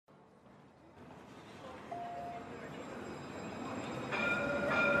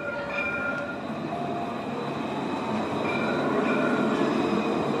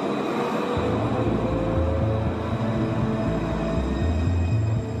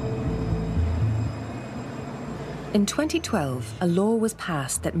In 2012, a law was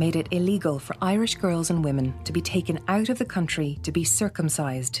passed that made it illegal for Irish girls and women to be taken out of the country to be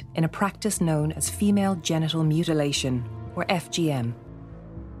circumcised in a practice known as female genital mutilation, or FGM.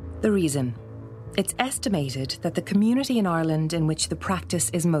 The reason? It's estimated that the community in Ireland in which the practice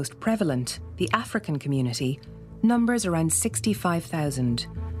is most prevalent, the African community, numbers around 65,000.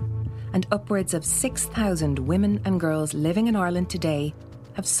 And upwards of 6,000 women and girls living in Ireland today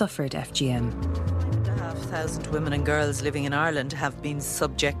have suffered FGM. 5,500 women and girls living in Ireland have been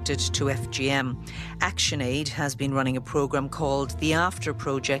subjected to FGM. ActionAid has been running a programme called the After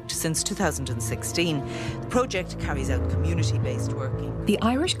Project since 2016. The project carries out community-based working. The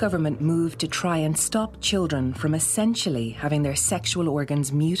Irish government moved to try and stop children from essentially having their sexual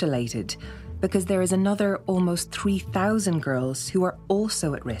organs mutilated, because there is another almost 3,000 girls who are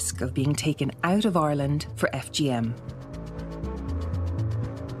also at risk of being taken out of Ireland for FGM.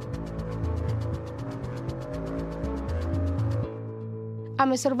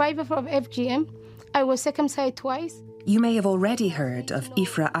 I'm a survivor of FGM. I was circumcised twice. You may have already heard of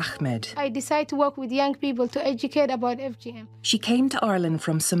Ifrah Ahmed. I decided to work with young people to educate about FGM. She came to Ireland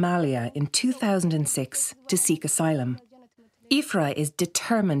from Somalia in 2006 to seek asylum. Ifrah is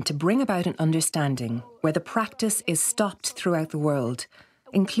determined to bring about an understanding where the practice is stopped throughout the world,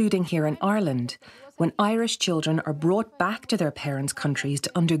 including here in Ireland, when Irish children are brought back to their parents' countries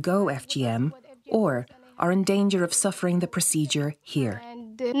to undergo FGM or are in danger of suffering the procedure here.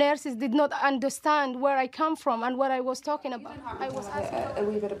 And the nurses did not understand where I come from and what I was talking about. I was asking a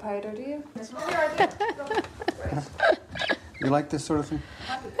wee bit of powder, do you? You like this sort of thing?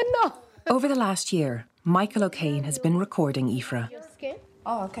 No. Over the last year, Michael O'Kane has been recording Ifrah.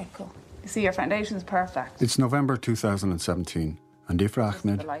 Oh, okay, cool. You see, your foundation's perfect. It's November 2017, and Ifrah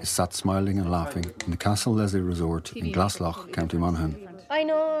Ahmed is sat smiling and laughing in the Castle Leslie Resort in Glaslough, County Monaghan. I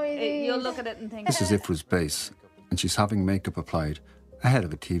know. You'll look at it and think... This is Ifrah's base, and she's having makeup applied ahead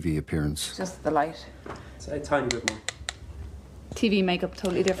of a TV appearance. Just the light. It's a tiny bit more. TV makeup,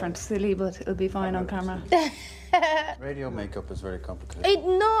 totally different. Silly, but it'll be fine on camera. Radio makeup is very complicated.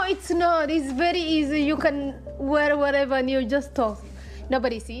 No, it's not. It's very easy. You can wear whatever and you just talk.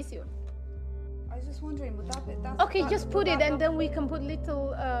 Nobody sees you. I was just wondering, would that be... Okay, just put it and then we can put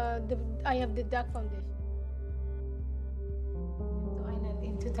little... I have the dark foundation.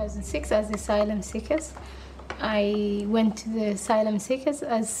 In 2006 as asylum seekers. I went to the asylum seekers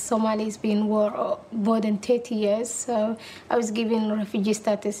as Somali's been war more than 30 years. So I was given refugee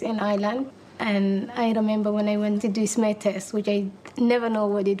status in Ireland. And I remember when I went to do smear test, which I never know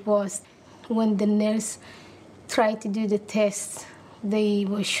what it was. When the nurse tried to do the test, they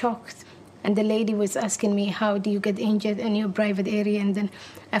were shocked. And the lady was asking me, how do you get injured in your private area? And then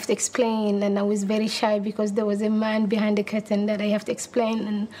I have to explain, and I was very shy because there was a man behind the curtain that I have to explain.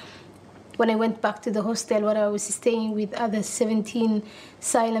 And when I went back to the hostel where I was staying with other 17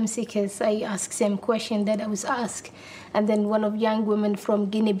 asylum seekers, I asked same question that I was asked. And then one of young women from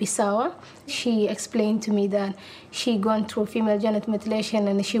Guinea-Bissau, she explained to me that she gone through female genital mutilation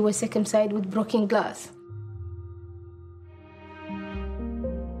and she was circumcised with broken glass.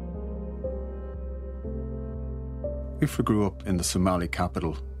 Ifrah grew up in the Somali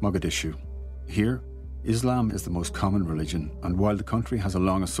capital, Mogadishu. Here, Islam is the most common religion, and while the country has a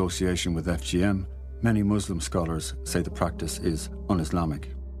long association with FGM, many Muslim scholars say the practice is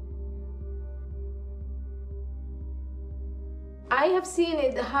un-Islamic. I have seen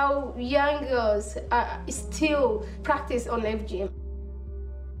it, how young girls still practice on FGM.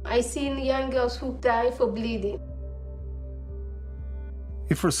 I've seen young girls who die for bleeding.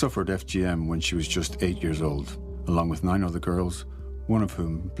 Ifrah suffered FGM when she was just 8 years old, along with 9 other girls, one of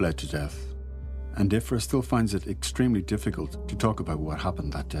whom bled to death. And Ifrah still finds it extremely difficult to talk about what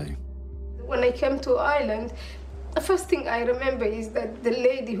happened that day. When I came to Ireland, the first thing I remember is that the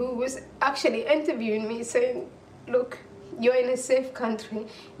lady who was actually interviewing me saying, look, you're in a safe country,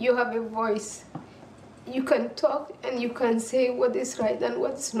 you have a voice. You can talk and you can say what is right and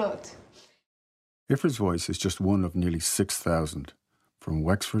what's not. Ifrah's voice is just one of nearly 6,000, from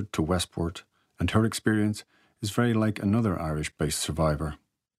Wexford to Westport, and her experience is very like another Irish-based survivor.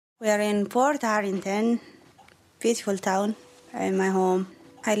 We are in Port Harrington, beautiful town, in my home.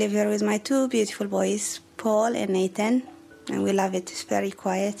 I live here with my 2 beautiful boys, Paul and Nathan, and we love it. It's very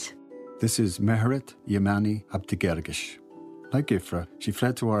quiet. This is Meheret Yemani Abdigergish. Like Ifrah, she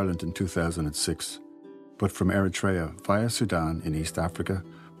fled to Ireland in 2006, but from Eritrea via Sudan in East Africa,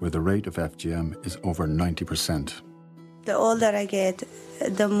 where the rate of FGM is over 90%. The older I get,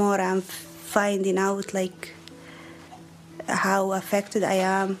 the more I'm finding out, like, how affected I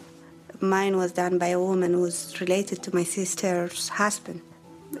am. Mine was done by a woman who was related to my sister's husband.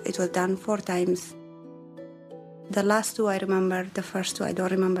 It was done 4 times. The last two I remember, the first two I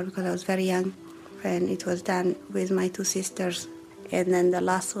don't remember because I was very young. And it was done with my two sisters. And then the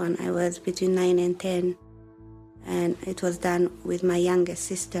last one, I was between 9 and 10. And it was done with my youngest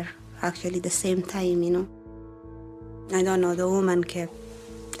sister, actually the same time, you know. I don't know, the woman kept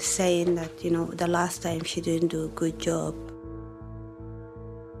saying that, you know, the last time she didn't do a good job.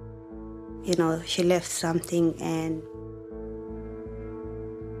 You know, she left something, and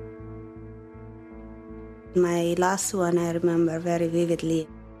my last one I remember very vividly.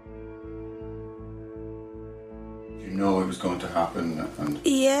 You know it was going to happen? And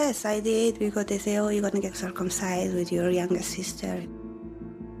Yes, I did, because they say, oh, you're going to get circumcised with your youngest sister.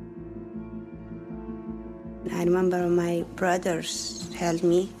 I remember my brothers held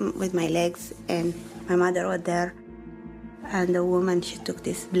me with my legs, and my mother was there. And the woman, she took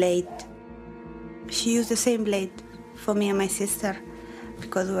this blade. She used the same blade for me and my sister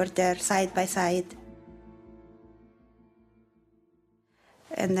because we were there side by side.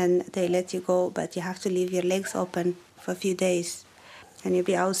 And then they let you go, but you have to leave your legs open for a few days. And you'll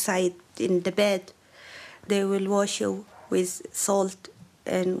be outside in the bed. They will wash you with salt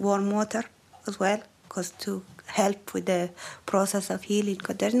and warm water as well, because to help with the process of healing,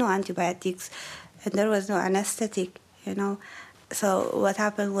 because there's no antibiotics and there was no anesthetic, you know. So what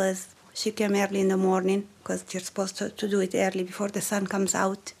happened was she came early in the morning, because you're supposed to do it early before the sun comes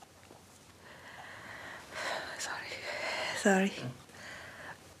out. Sorry.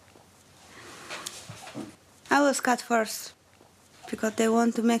 I was cut first because they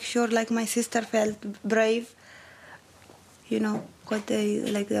want to make sure, like, my sister felt brave, you know, because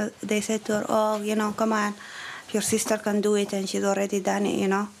they said to her, oh, you know, come on, your sister can do it, and she's already done it, you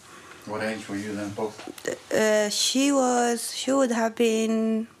know. what age were you then, both? She would have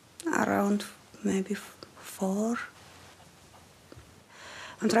been around maybe 4.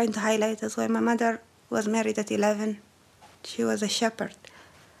 I'm trying to highlight as well. My mother was married at 11. She was a shepherd.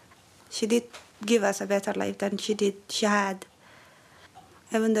 She did give us a better life than she had.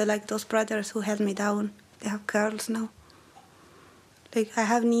 Even though, like, those brothers who held me down, they have girls now. Like, I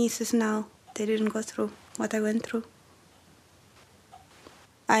have nieces now. They didn't go through what I went through.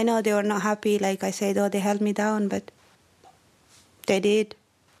 I know they were not happy, like I said, oh, they held me down, but they did,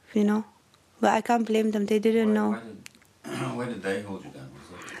 you know. But I can't blame them. They didn't know. Why did they hold you down?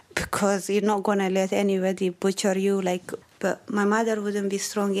 Because you're not going to let anybody butcher you, like. But my mother wouldn't be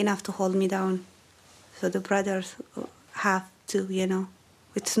strong enough to hold me down. So the brothers have to, you know.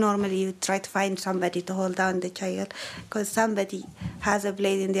 It's normally you try to find somebody to hold down the child, because somebody has a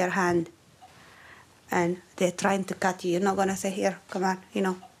blade in their hand and they're trying to cut you. You're not going to say, here, come on, you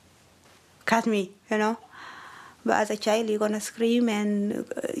know, cut me, you know. But as a child, you're going to scream, and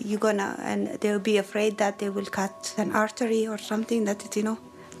and they'll be afraid that they will cut an artery or something that, you know,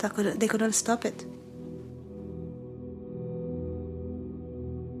 they couldn't stop it.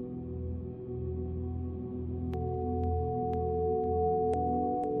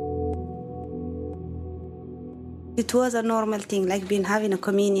 It was a normal thing, like having a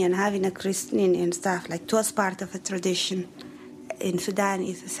communion, having a christening and stuff. Like, it was part of a tradition. In Sudan,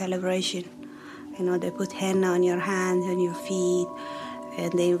 it's a celebration. You know, they put henna on your hands, on your feet,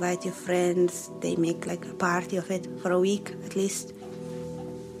 and they invite your friends. They make like a party of it for a week at least.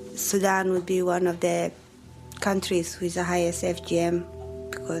 Sudan would be one of the countries with the highest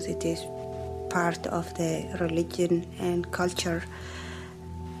FGM because it is part of the religion and culture.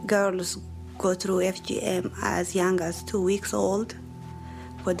 Girls go through FGM as young as 2 weeks old,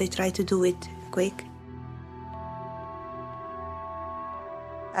 but they try to do it quick.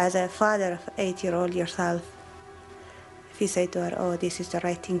 As a father of an 8-year-old yourself, if you say to her, oh, this is the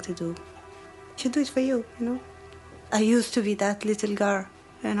right thing to do, you should do it for you, you know. I used to be that little girl,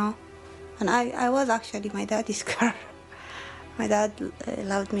 you know, and I was actually my daddy's girl. My dad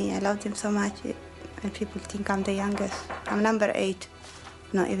loved me, I loved him so much, and people think I'm the youngest. I'm number 8.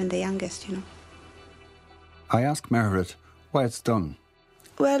 Not even the youngest, you know. I asked Meheret why it's done.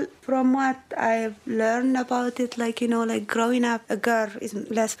 Well, from what I've learned about it, like, you know, like growing up, a girl is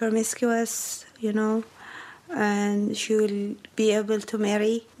less promiscuous, you know, and she will be able to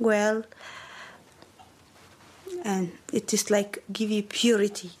marry well. And it just like give you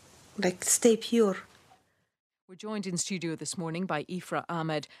purity, like stay pure. We're joined in studio this morning by Ifra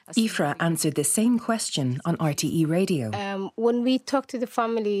Ahmed. Ifra answered the same question on RTE Radio. When we talk to the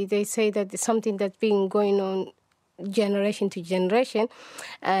family, they say that it's something that's been going on generation to generation.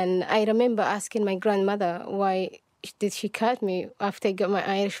 And I remember asking my grandmother, why did she cut me after I got my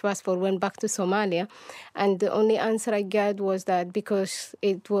Irish passport, went back to Somalia? And the only answer I got was that because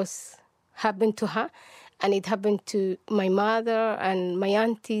it was happened to her, and it happened to my mother and my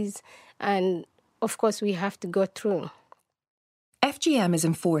aunties, and of course, we have to go through. FGM is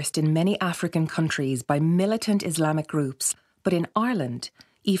enforced in many African countries by militant Islamic groups, but in Ireland,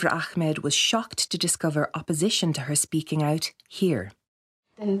 Ifrah Ahmed was shocked to discover opposition to her speaking out here.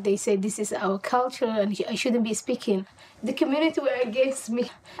 And they said, this is our culture and I shouldn't be speaking. The community were against me.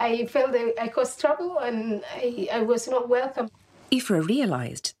 I felt that I caused trouble and I was not welcome. Ifrah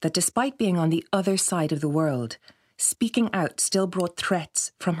realised that despite being on the other side of the world, speaking out still brought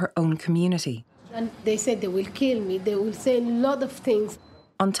threats from her own community. And they said they will kill me. They will say a lot of things.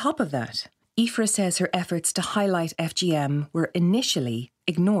 On top of that, Ifrah says her efforts to highlight FGM were initially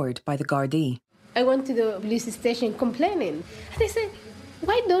ignored by the Gardaí. I went to the police station complaining. They said,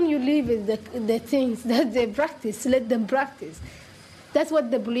 why don't you leave the things that they practice? Let them practice. That's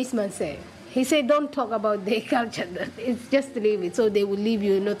what the policeman said. He said, don't talk about their culture. It's just leave it. So they will leave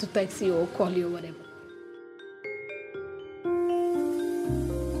you, not to text you or call you or whatever.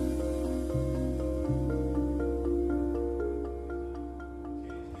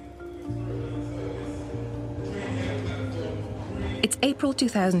 It's April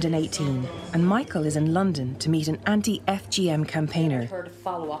 2018, and Michael is in London to meet an anti-FGM campaigner. Her to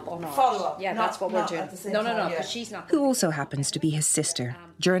follow up on Follow up. Yeah, that's what we're doing. No, because she's not. Who also happens to be his sister,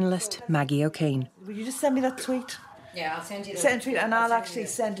 journalist Maggie O'Kane. Will you just send me that tweet? Yeah, I'll send you Send a tweet, and I'll actually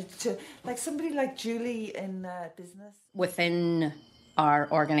send it to somebody like Julie in business. Within our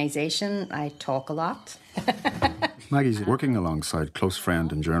organisation, I talk a lot. Maggie's working alongside close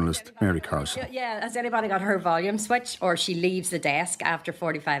friend and journalist Mary Carson. Yeah, has anybody got her volume switch? Or she leaves the desk after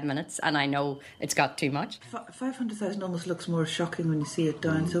 45 minutes and I know it's got too much. 500,000 almost looks more shocking when you see it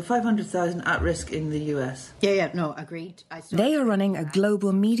down. So 500,000 at risk in the US. No, agreed. They are running a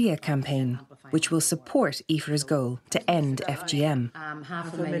global media campaign which will support Ifrah's goal to end FGM.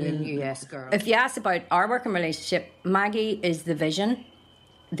 Half a million US girls. If you ask about our working relationship, Maggie is the vision,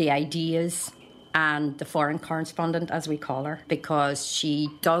 the ideas, and the foreign correspondent, as we call her, because she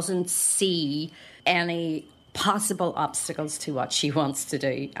doesn't see any possible obstacles to what she wants to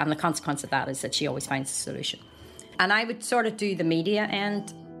do. And the consequence of that is that she always finds a solution. And I would sort of do the media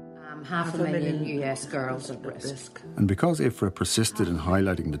end. Half a million US girls at risk. And because Ifrah persisted in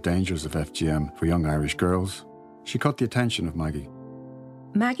highlighting the dangers of FGM for young Irish girls, she caught the attention of Maggie.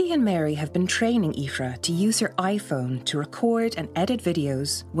 Maggie and Mary have been training Ifrah to use her iPhone to record and edit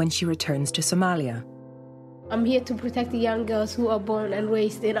videos when she returns to Somalia. I'm here to protect the young girls who are born and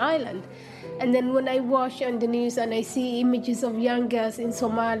raised in Ireland. And then when I watch on the news and I see images of young girls in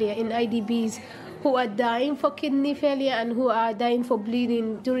Somalia, in IDBs, who are dying for kidney failure and who are dying for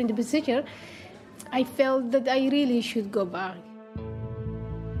bleeding during the procedure, I felt that I really should go back.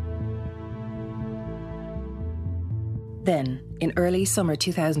 Then, in early summer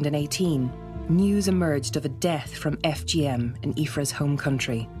 2018, news emerged of a death from FGM in Ifrah's home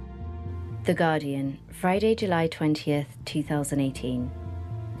country. The Guardian, Friday, July 20th, 2018.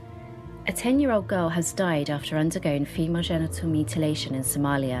 A 10-year-old girl has died after undergoing female genital mutilation in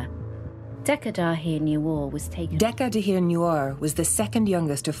Somalia. Decca Dahir Nuar was taken... Decca Dahir Nuar was the second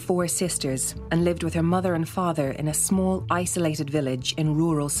youngest of 4 sisters and lived with her mother and father in a small, isolated village in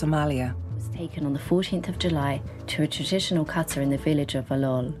rural Somalia. ...was taken on the 14th of July to a traditional cutter in the village of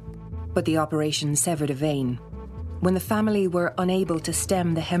Valol. But the operation severed a vein. When the family were unable to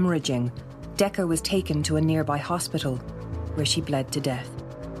stem the hemorrhaging, Decca was taken to a nearby hospital, where she bled to death.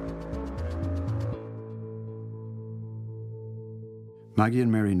 Maggie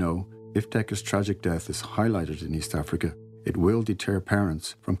and Mary know if Decca's tragic death is highlighted in East Africa, it will deter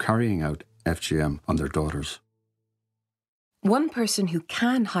parents from carrying out FGM on their daughters. One person who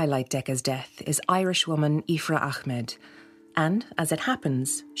can highlight Decca's death is Irish woman Ifrah Ahmed. And, as it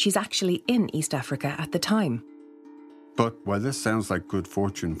happens, she's actually in East Africa at the time. But while this sounds like good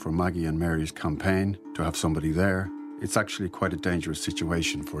fortune for Maggie and Mary's campaign to have somebody there, it's actually quite a dangerous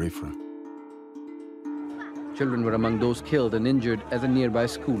situation for Ifrah. Children were among those killed and injured as a nearby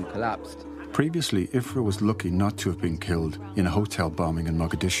school collapsed. Previously, Ifrah was lucky not to have been killed in a hotel bombing in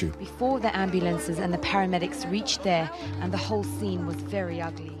Mogadishu. Before the ambulances and the paramedics reached there, and the whole scene was very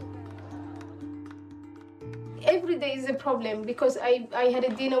ugly. Every day is a problem because I had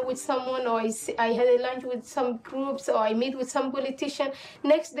a dinner with someone, or I had a lunch with some groups, or I meet with some politician.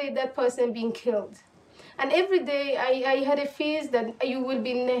 Next day, that person being killed. And every day I had a fear that you will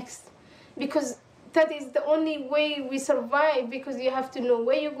be next, because that is the only way we survive, because you have to know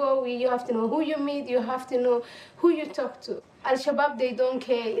where you go, you have to know who you meet, you have to know who you talk to. Al-Shabaab, they don't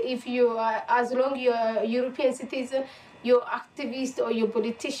care if you are, as long as you're a European citizen, you're activist or you're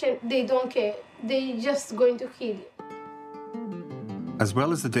politician, they don't care. They're just going to kill you. As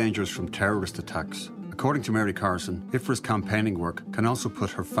well as the dangers from terrorist attacks, according to Mary Carson, Ifrah's campaigning work can also put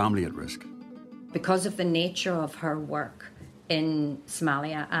her family at risk. Because of the nature of her work in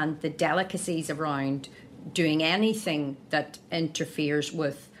Somalia and the delicacies around doing anything that interferes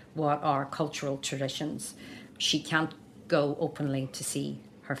with what are cultural traditions, she can't go openly to see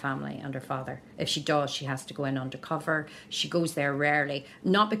her family and her father. If she does, she has to go in undercover. She goes there rarely,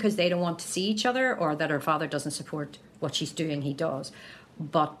 not because they don't want to see each other or that her father doesn't support what she's doing, he does.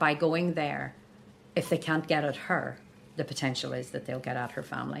 But by going there, if they can't get at her, the potential is that they'll get at her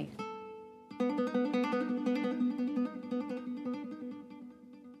family.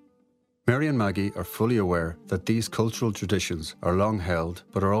 Mary and Maggie are fully aware that these cultural traditions are long held,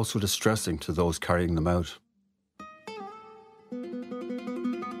 but are also distressing to those carrying them out.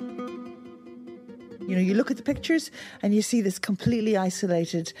 You know, you look at the pictures and you see this completely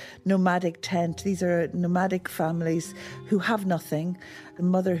isolated nomadic tent. These are nomadic families who have nothing. A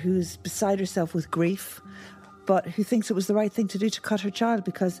mother who's beside herself with grief, but who thinks it was the right thing to do to cut her child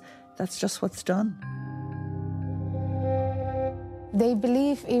because that's just what's done. They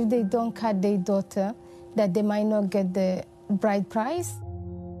believe if they don't cut their daughter, that they might not get the bride price.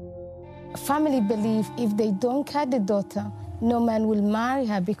 Family believe if they don't cut the daughter, no man will marry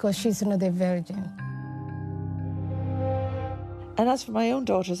her because she's not a virgin. And as for my own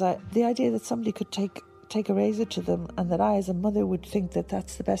daughters, the idea that somebody could take a razor to them and that I as a mother would think that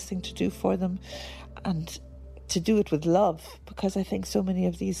that's the best thing to do for them and to do it with love, because I think so many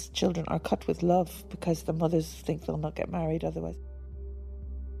of these children are cut with love because the mothers think they'll not get married otherwise.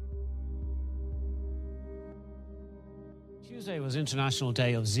 Tuesday was International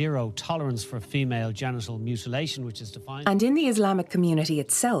Day of Zero Tolerance for Female Genital Mutilation, which is defined... And in the Islamic community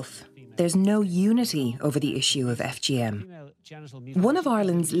itself, there's no unity over the issue of FGM. One of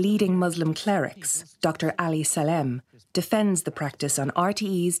Ireland's leading Muslim clerics, Dr. Ali Salem, defends the practice on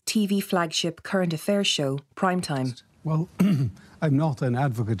RTE's TV flagship current affairs show, Primetime. Well, I'm not an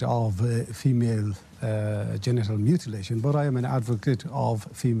advocate of female genital mutilation, but I am an advocate of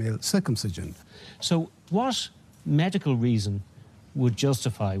female circumcision. So what medical reason would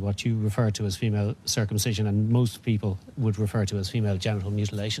justify what you refer to as female circumcision and most people would refer to as female genital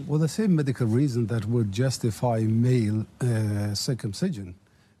mutilation? Well, the same medical reason that would justify male circumcision.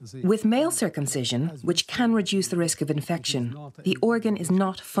 With male circumcision, which can reduce the risk of infection, the organ is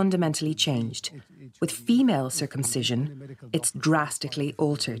not fundamentally changed. With female circumcision, it's drastically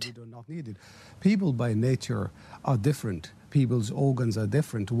altered. People by nature are different. People's organs are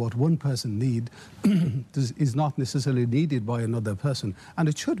different. What one person needs is not necessarily needed by another person, and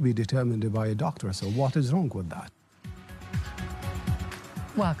it should be determined by a doctor. So what is wrong with that?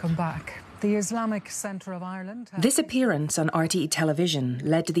 Welcome back. The Islamic Centre of Ireland... This appearance on RTE television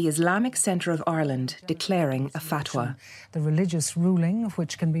led to the Islamic Centre of Ireland declaring a fatwa. The religious ruling,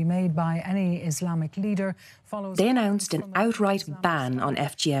 which can be made by any Islamic leader, follows... They announced an outright ban on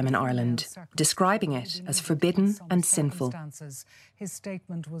FGM in Ireland, describing it as forbidden and sinful. His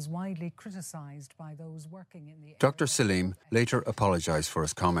statement was widely criticised by those working in the... Dr. Salim later apologised for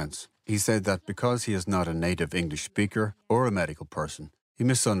his comments. He said that because he is not a native English speaker or a medical person, he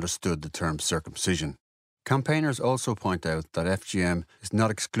misunderstood the term circumcision. Campaigners also point out that FGM is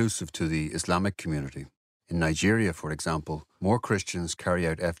not exclusive to the Islamic community. In Nigeria, for example, more Christians carry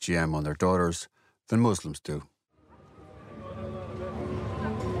out FGM on their daughters than Muslims do.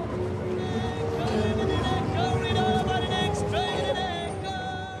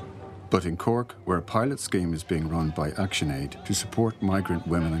 But in Cork, where a pilot scheme is being run by ActionAid to support migrant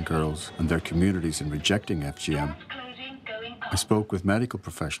women and girls and their communities in rejecting FGM, I spoke with medical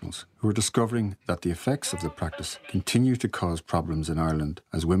professionals who are discovering that the effects of the practice continue to cause problems in Ireland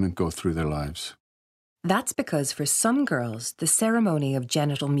as women go through their lives. That's because for some girls, the ceremony of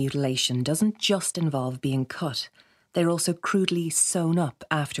genital mutilation doesn't just involve being cut. They're also crudely sewn up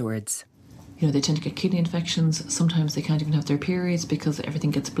afterwards. You know, they tend to get kidney infections. Sometimes they can't even have their periods because everything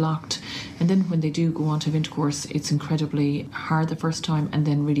gets blocked. And then when they do go on to have intercourse, it's incredibly hard the first time and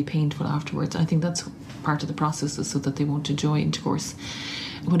then really painful afterwards. I think that's part of the process is so that they won't enjoy intercourse.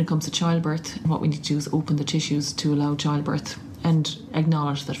 When it comes to childbirth, what we need to do is open the tissues to allow childbirth and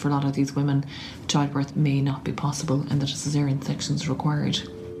acknowledge that for a lot of these women, childbirth may not be possible and that a caesarean section is required.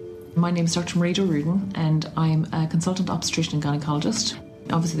 My name is Dr. Marie O'Riordan and I'm a consultant obstetrician and gynaecologist.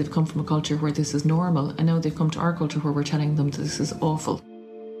 Obviously they've come from a culture where this is normal and now they've come to our culture where we're telling them that this is awful.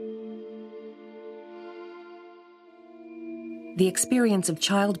 The experience of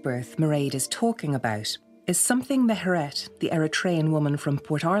childbirth Mairead is talking about is something Meheret, the Eritrean woman from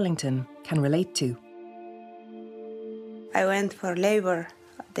Portarlington, can relate to. I went for labor.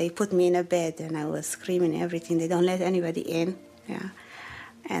 They put me in a bed and I was screaming everything. They don't let anybody in. Yeah.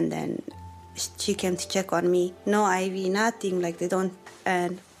 And then she came to check on me. No IV, nothing, like they don't.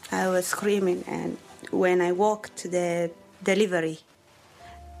 And I was screaming, and when I walked to the delivery,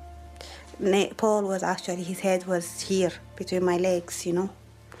 Paul was actually, his head was here between my legs, you know.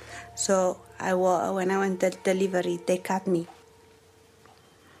 So when I went to delivery, they cut me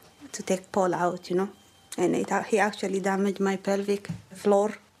to take Paul out, you know. And he actually damaged my pelvic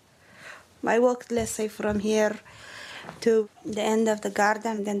floor. I walked, let's say, from here to the end of the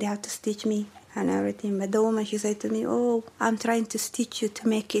garden, then they have to stitch me and everything. But the woman, she said to me, "Oh, I'm trying to stitch you to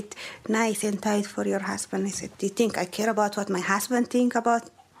make it nice and tight for your husband." I said, "Do you think I care about what my husband think about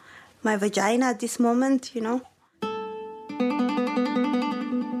my vagina at this moment, you know?"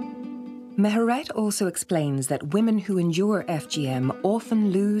 Meheret also explains that women who endure FGM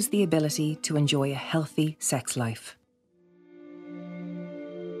often lose the ability to enjoy a healthy sex life.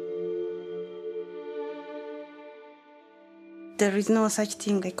 There is no such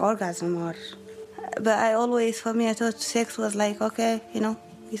thing like orgasm but for me, I thought sex was like, okay, you know,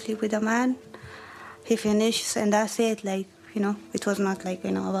 you sleep with a man, he finishes and that's it, like, you know, it was not like,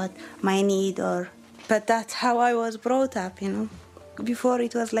 you know, about my need but that's how I was brought up, you know. Before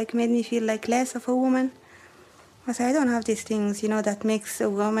it was like made me feel like less of a woman. I said, I don't have these things, you know, that makes a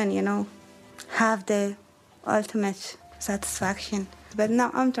woman, you know, have the ultimate satisfaction. But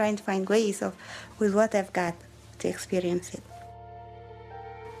now I'm trying to find ways with what I've got to experience it.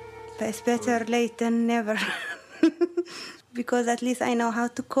 But it's better late than never. Because at least I know how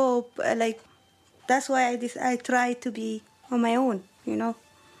to cope. That's why I try to be on my own, you know.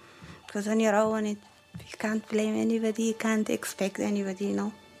 Because on your own, you can't blame anybody, you can't expect anybody, you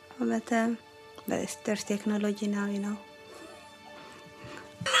know. But there's technology now, you know.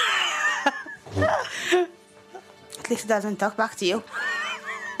 At least it doesn't talk back to you.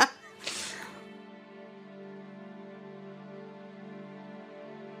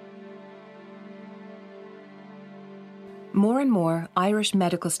 More and more Irish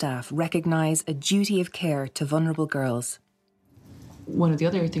medical staff recognise a duty of care to vulnerable girls. One of the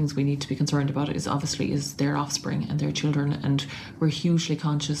other things we need to be concerned about is their offspring and their children, and we're hugely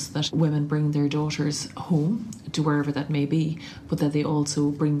conscious that women bring their daughters home to wherever that may be, but that they also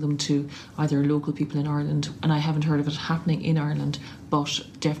bring them to either local people in Ireland, and I haven't heard of it happening in Ireland, but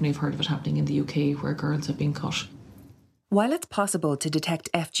definitely have heard of it happening in the UK where girls have been cut. While it's possible to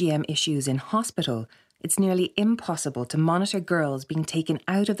detect FGM issues in hospital, it's nearly impossible to monitor girls being taken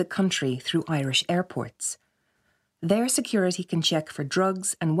out of the country through Irish airports. Their security can check for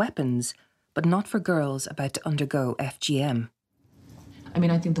drugs and weapons, but not for girls about to undergo FGM. I mean,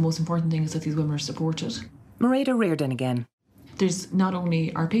 I think the most important thing is that these women are supported. Mairead Reardon again. There's not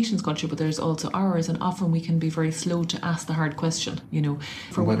only our patients' culture, but there's also ours, and often we can be very slow to ask the hard question, you know.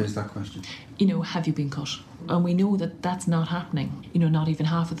 What is that question? You know, have you been cut? And we know that that's not happening. You know, not even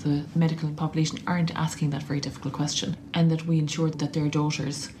half of the medical population aren't asking that very difficult question, and that we ensure that their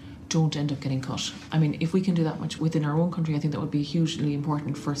daughters don't end up getting cut. I mean, if we can do that much within our own country, I think that would be a hugely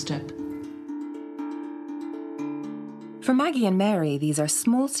important first step. For Maggie and Mary, these are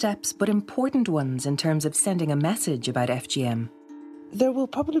small steps but important ones in terms of sending a message about FGM. There will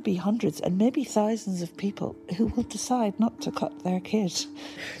probably be hundreds and maybe thousands of people who will decide not to cut their kid.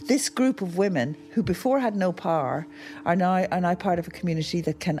 This group of women who before had no power are now part of a community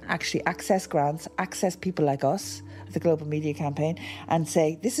that can actually access grants, access people like us, the Global Media Campaign, and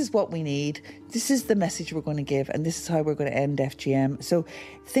say, this is what we need, this is the message we're going to give, and this is how we're going to end FGM. So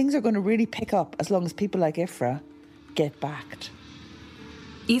things are going to really pick up as long as people like IFRA get backed.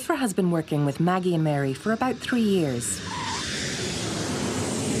 IFRA has been working with Maggie and Mary for about 3 years.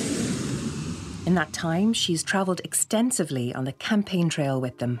 In that time, she's travelled extensively on the campaign trail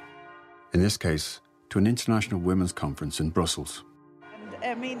with them. In this case, to an international women's conference in Brussels. And,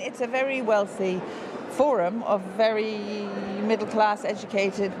 I mean, it's a very wealthy forum of very middle-class,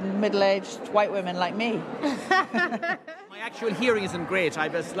 educated, middle-aged white women like me. My actual hearing isn't great. I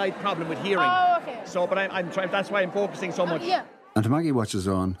have a slight problem with hearing. Oh, okay. So, but I'm trying. That's why I'm focusing so much. Yeah. And Maggie watches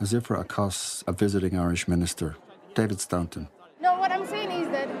on as IFRA accosts a visiting Irish minister, David Staunton. No, what I'm saying is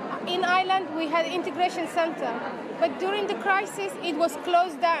that in Ireland we had an integration centre, but during the crisis it was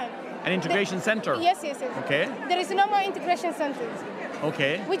closed down. An integration centre? Yes. Okay. There is no more integration centres.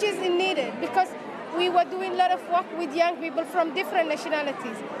 Okay. Which is needed because we were doing a lot of work with young people from different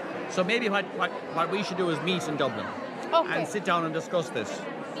nationalities. So maybe what we should do is meet in Dublin and sit down and discuss this.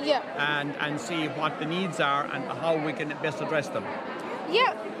 Yeah. And see what the needs are and how we can best address them.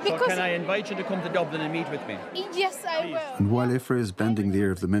 Yeah, because... So can I invite you to come to Dublin and meet with me? Yes, I will. And while IFRA is bending the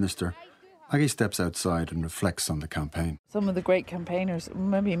ear of the minister, Maggie steps outside and reflects on the campaign. Some of the great campaigners,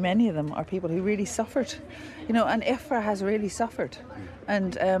 maybe many of them, are people who really suffered. You know, and Ifra has really suffered.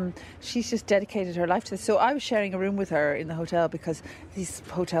 And she's just dedicated her life to this. So I was sharing a room with her in the hotel because these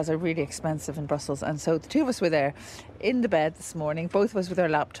hotels are really expensive in Brussels. And so the two of us were there in the bed this morning, both of us with our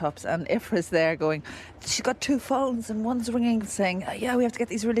laptops, and Ifra's there going, she's got two phones and one's ringing saying, yeah, we have to get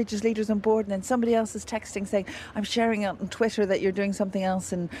these religious leaders on board, and then somebody else is texting saying, I'm sharing it on Twitter that you're doing something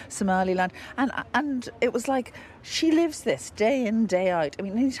else in Somaliland. And it was like, she lives this day in, day out. I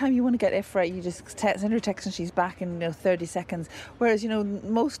mean, anytime you want to get Ifra, you just send her a text and she's back in 30 seconds. Whereas,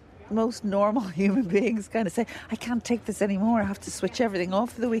 most normal human beings kind of say, I can't take this anymore, I have to switch everything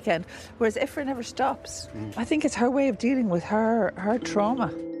off for the weekend. Whereas Ifra never stops. I think it's her way of dealing with her trauma.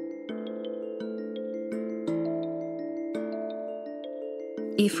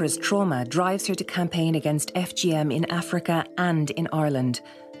 Ifra's trauma drives her to campaign against FGM in Africa and in Ireland,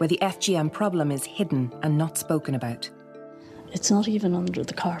 where the FGM problem is hidden and not spoken about. It's not even under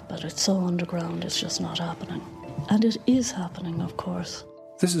the carpet, it's so underground, it's just not happening. And it is happening, of course.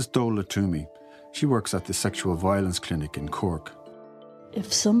 This is Dola Toomey. She works at the Sexual Violence Clinic in Cork.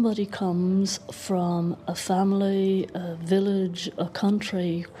 If somebody comes from a family, a village, a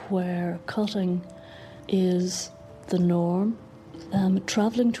country where cutting is the norm,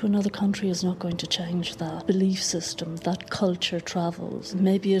 travelling to another country is not going to change that belief system. That culture travels.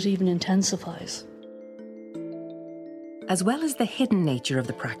 Maybe it even intensifies. As well as the hidden nature of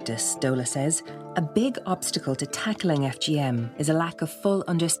the practice, Dola says, a big obstacle to tackling FGM is a lack of full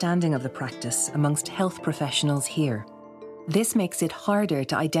understanding of the practice amongst health professionals here. This makes it harder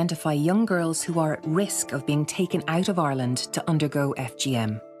to identify young girls who are at risk of being taken out of Ireland to undergo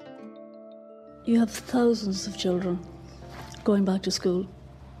FGM. You have thousands of children going back to school.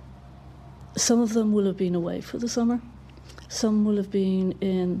 Some of them will have been away for the summer. Some will have been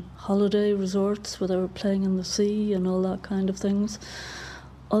in holiday resorts where they were playing in the sea and all that kind of things.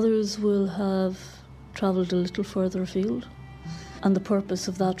 Others will have travelled a little further afield. And the purpose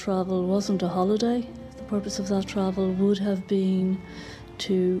of that travel wasn't a holiday. The purpose of that travel would have been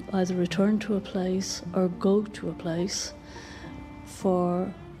to either return to a place or go to a place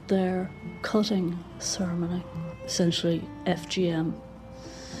for their cutting ceremony, essentially FGM.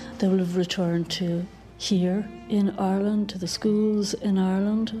 They will have returned to here in Ireland, to the schools in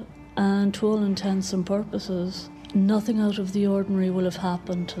Ireland, and to all intents and purposes, nothing out of the ordinary will have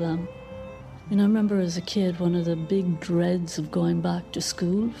happened to them. I remember as a kid, one of the big dreads of going back to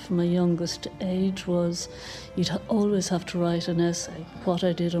school from my youngest age was you'd always have to write an essay, what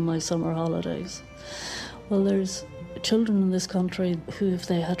I did on my summer holidays. Well, there's children in this country who, if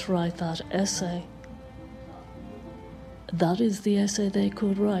they had to write that essay, that is the essay they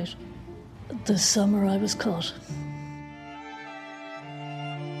could write. The summer I was cut.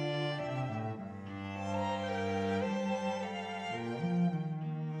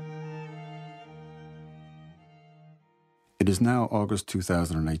 It is now August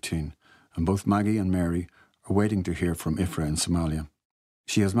 2018, and both Maggie and Mary are waiting to hear from Ifra in Somalia.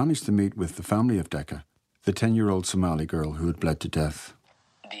 She has managed to meet with the family of Decca, the 10-year-old Somali girl who had bled to death.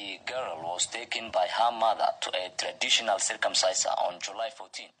 The girl was taken by her mother to a traditional circumciser on July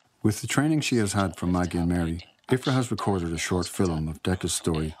 14. With the training she has had from Maggie and Mary, Ifra has recorded a short film of Decca's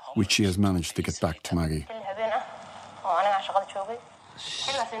story, which she has managed to get back to Maggie.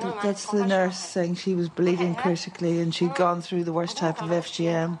 That's the nurse saying she was bleeding critically and she'd gone through the worst type of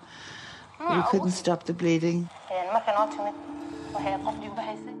FGM. We couldn't stop the bleeding.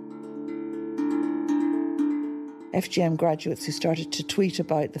 FGM graduates who started to tweet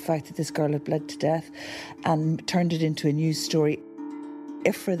about the fact that this girl had bled to death and turned it into a news story.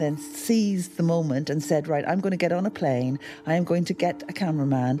 Ifra then seized the moment and said, right, I'm going to get on a plane, I am going to get a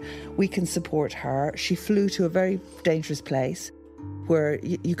cameraman, we can support her. She flew to a very dangerous place where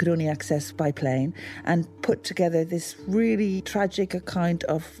you could only access by plane and put together this really tragic account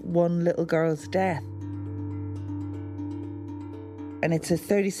of one little girl's death. And it's a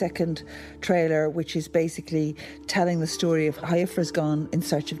 30-second trailer which is basically telling the story of how Ifra's gone in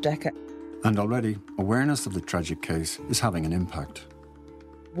search of Decca. And already, awareness of the tragic case is having an impact.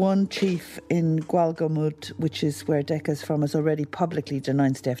 One chief in Gwalgamud, which is where Decca's from, has already publicly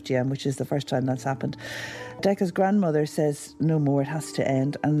denounced FGM, which is the first time that's happened. Decca's grandmother says no more, it has to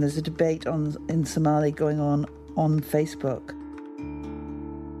end. And there's a debate in Somali going on Facebook.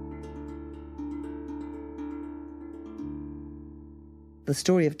 The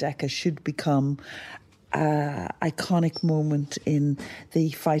story of Decca should become an iconic moment in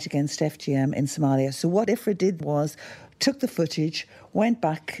the fight against FGM in Somalia. So what Ifra did was took the footage, went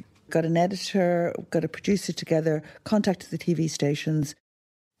back, got an editor, got a producer together, contacted the TV stations.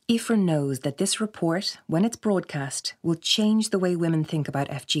 Aoife knows that this report, when it's broadcast, will change the way women think about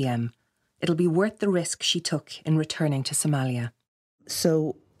FGM. It'll be worth the risk she took in returning to Somalia.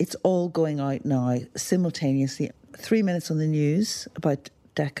 So it's all going out now simultaneously. 3 minutes on the news about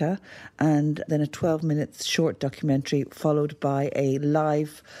Decca, and then a 12-minute short documentary followed by a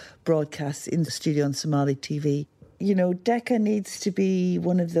live broadcast in the studio on Somali TV. You know, Decca needs to be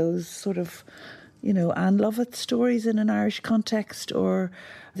one of those sort of, you know, Anne Lovett stories in an Irish context, or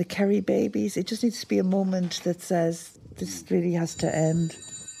the Kerry babies. It just needs to be a moment that says this really has to end.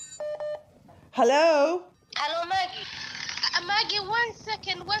 Hello? Hello, Maggie. Maggie, one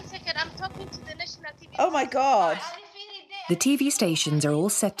second. I'm talking to the national TV. Oh, my God. The TV stations are all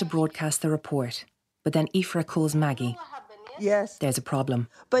set to broadcast the report, but then Aoife calls Maggie. Yes. There's a problem.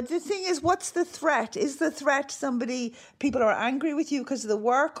 But the thing is, what's the threat? Is the threat people are angry with you because of the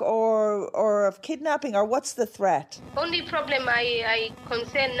work or of kidnapping, or what's the threat? Only problem I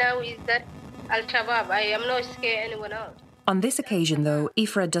concern now is that Al-Shabaab. I am not scared anyone else. On this occasion, though,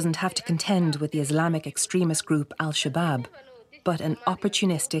 Aoife doesn't have to contend with the Islamic extremist group Al-Shabaab, but an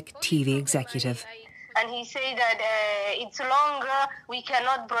opportunistic TV executive. And he said that it's longer, we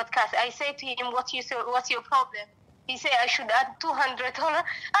cannot broadcast. I said to him, what's your problem? He said I should add $200.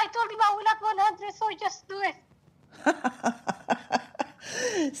 I told him I will add 100, so just do it.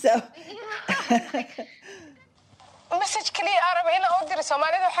 So message kaliya Arabi ina oo diro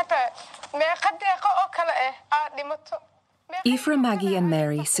Soomaalida xataa meeqa deeqo oo kale dhimato. Aoife, Maggie and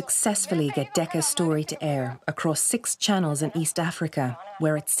Mary successfully get Decca's story to air across 6 channels in East Africa,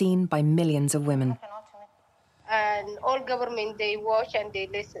 where it's seen by millions of women. And all government, they watch and they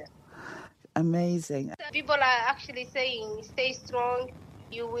listen. Amazing. People are actually saying, stay strong,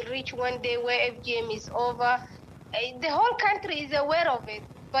 you will reach one day where FGM is over. The whole country is aware of it,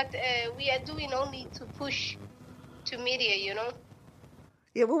 but we are doing only to push to media, you know.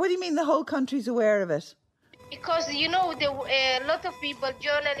 Yeah, but what do you mean the whole country's aware of it? Because, you know, a lot of people,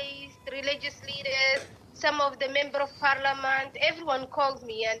 journalists, religious leaders, some of the members of parliament, everyone calls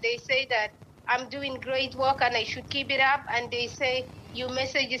me and they say that I'm doing great work and I should keep it up. And they say, your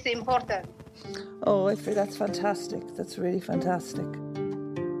message is important. Oh, Aoife, that's fantastic. That's really fantastic.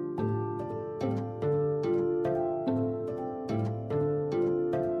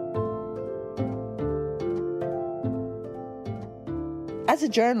 As a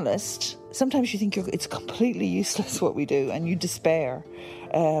journalist, sometimes you think it's completely useless what we do and you despair.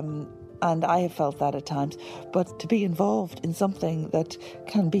 And I have felt that at times. But to be involved in something that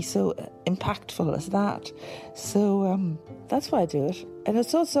can be so impactful as that. So that's why I do it. And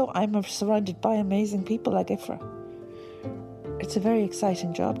it's also, I'm surrounded by amazing people like Aoife. It's a very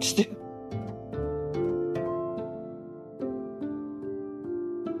exciting job to do.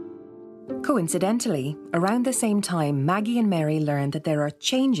 Coincidentally, around the same time, Maggie and Mary learned that there are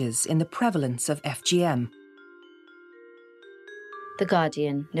changes in the prevalence of FGM. The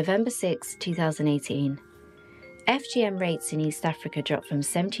Guardian, November 6, 2018. FGM rates in East Africa dropped from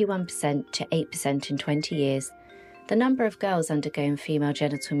 71% to 8% in 20 years. The number of girls undergoing female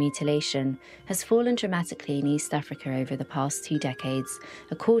genital mutilation has fallen dramatically in East Africa over the past 2 decades,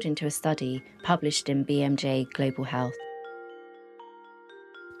 according to a study published in BMJ Global Health.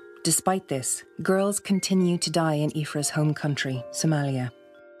 Despite this, girls continue to die in Aoife's home country, Somalia.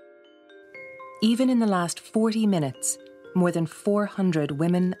 Even in the last 40 minutes, more than 400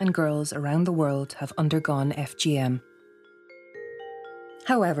 women and girls around the world have undergone FGM.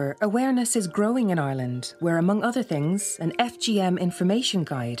 However, awareness is growing in Ireland, where, among other things, an FGM information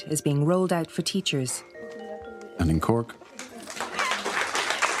guide is being rolled out for teachers. And in Cork,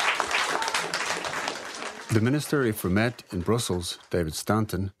 the Minister for Met in Brussels, David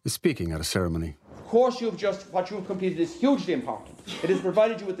Stanton, is speaking at a ceremony. Of course, what you've completed is hugely important. It has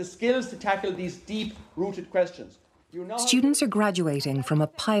provided you with the skills to tackle these deep-rooted questions. Students are graduating from a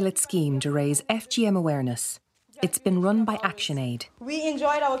pilot scheme to raise FGM awareness. It's been run by ActionAid. We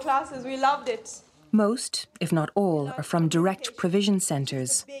enjoyed our classes, we loved it. Most, if not all, are from direct provision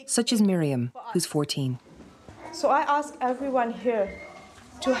centres, such as Miriam, who's 14. So I ask everyone here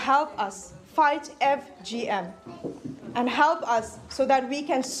to help us fight FGM and help us so that we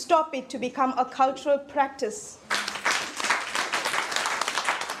can stop it to become a cultural practice.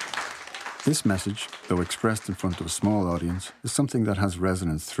 This message, though expressed in front of a small audience, is something that has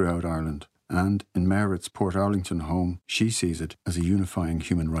resonance throughout Ireland. And in Merritt's Portarlington home, she sees it as a unifying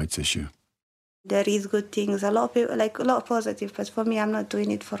human rights issue. There is good things, a lot of people, like a lot of positive, but for me, I'm not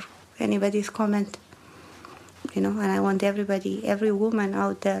doing it for anybody's comment. You know, and I want everybody, every woman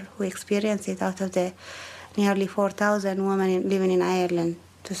out there who experiences it, out of the nearly 4,000 women living in Ireland,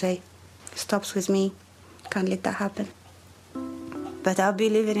 to say, stops with me, can't let that happen. But I'll be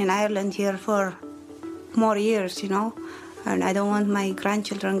living in Ireland here for more years, you know, and I don't want my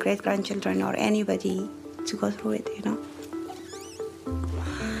grandchildren, great-grandchildren, or anybody to go through it, you know.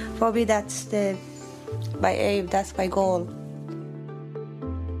 For me, that's my aim, that's my goal.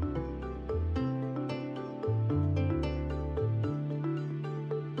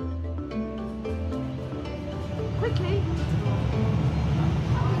 Quickly.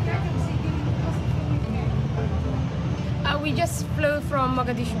 We just flew from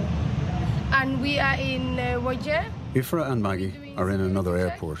Mogadishu, and we are in Wajir. Ifra and Maggie are in another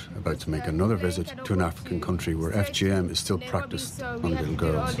airport, about to make another visit to an African country where FGM is still practiced on little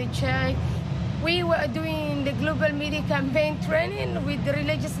girls. We were doing the global media campaign training with the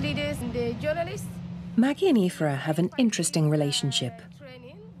religious leaders and the journalists. Maggie and Ifra have an interesting relationship.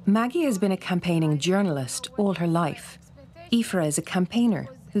 Maggie has been a campaigning journalist all her life. Ifra is a campaigner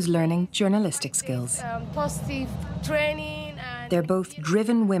who's learning journalistic skills. Positive training. They're both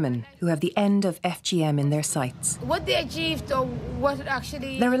driven women who have the end of FGM in their sights. What they achieved or what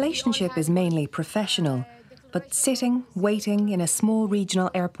actually... Their relationship is mainly professional, but sitting, waiting in a small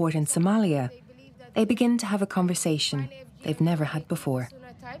regional airport in Somalia, they begin to have a conversation they've never had before.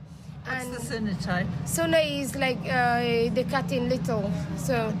 What's the Sunna type? Sunna is like the cutting little,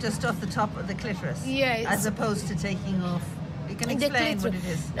 so... Just off the top of the clitoris? Yeah. As opposed to taking off... You can explain what it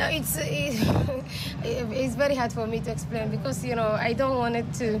is. No, it's very hard for me to explain because, you know, I don't want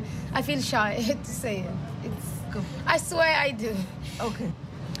it to... I feel shy to say it. I swear I do. Okay.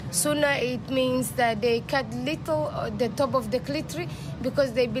 Sunna, it means that they cut little the top of the clitoris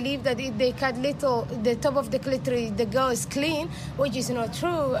because they believe that if they cut little the top of the clitoris, the girl is clean, which is not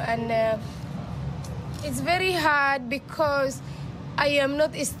true. And it's very hard because I am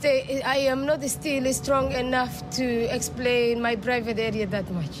not still strong enough to explain my private area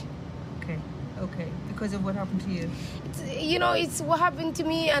that much. Okay. Because of what happened to you? It's what happened to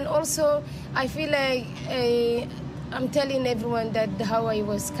me, and also I feel like I'm telling everyone that how I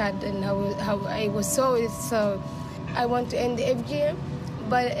was cut and how I was so I want to end the FGM,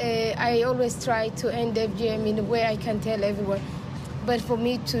 but I always try to end the FGM in a way I can tell everyone. But for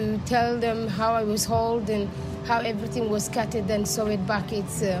me to tell them how I was held and how everything was cutted and sew it back,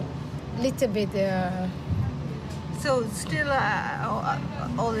 it's a little bit... So still,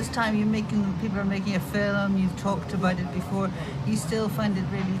 all this time people are making a film, you've talked about it before, you still find it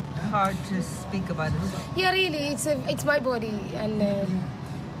really hard to speak about it? Yeah, really, it's my body, and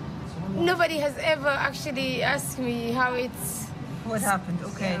nobody has ever actually asked me how it's... What happened,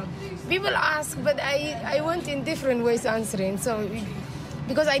 okay. People ask, but I went in different ways answering, so...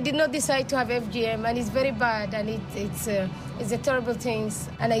 Because I did not decide to have FGM, and it's very bad, and it's a terrible thing,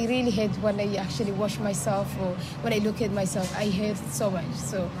 and I really hate when I actually wash myself or when I look at myself. I hate so much,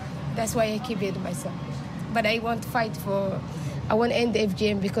 so that's why I keep it myself. But I want to fight I want to end the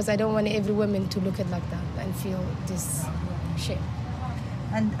FGM because I don't want every woman to look at like that and feel this shame.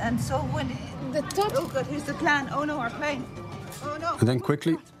 And so when... Oh God, here's the plan. Oh no, our plane. Oh no. And then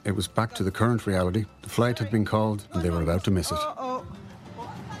quickly, it was back to the current reality. The flight had been called and they were about to miss it. Huh?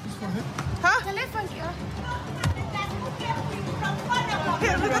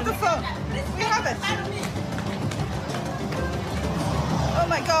 Here, look at the phone. We have it. Oh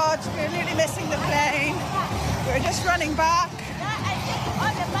my God, we're nearly missing the plane. We're just running back.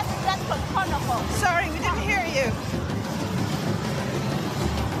 Sorry, we didn't hear you.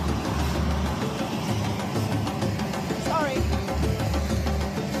 Sorry.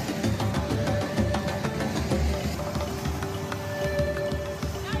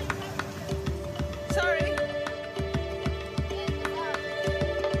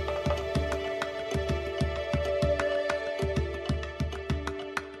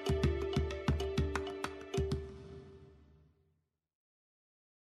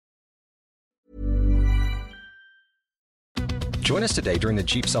 Join us today during the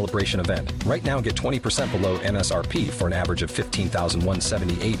Jeep Celebration event. Right now, get 20% below MSRP for an average of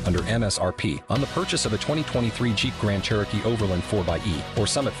 $15,178 under MSRP on the purchase of a 2023 Jeep Grand Cherokee Overland 4xE or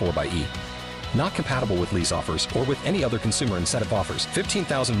Summit 4xE. Not compatible with lease offers or with any other consumer incentive offers.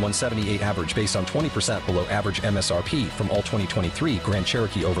 $15,178 average based on 20% below average MSRP from all 2023 Grand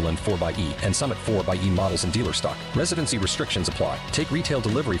Cherokee Overland 4xE and Summit 4xE models in dealer stock. Residency restrictions apply. Take retail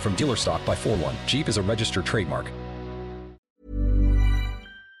delivery from dealer stock by 4/1. Jeep is a registered trademark.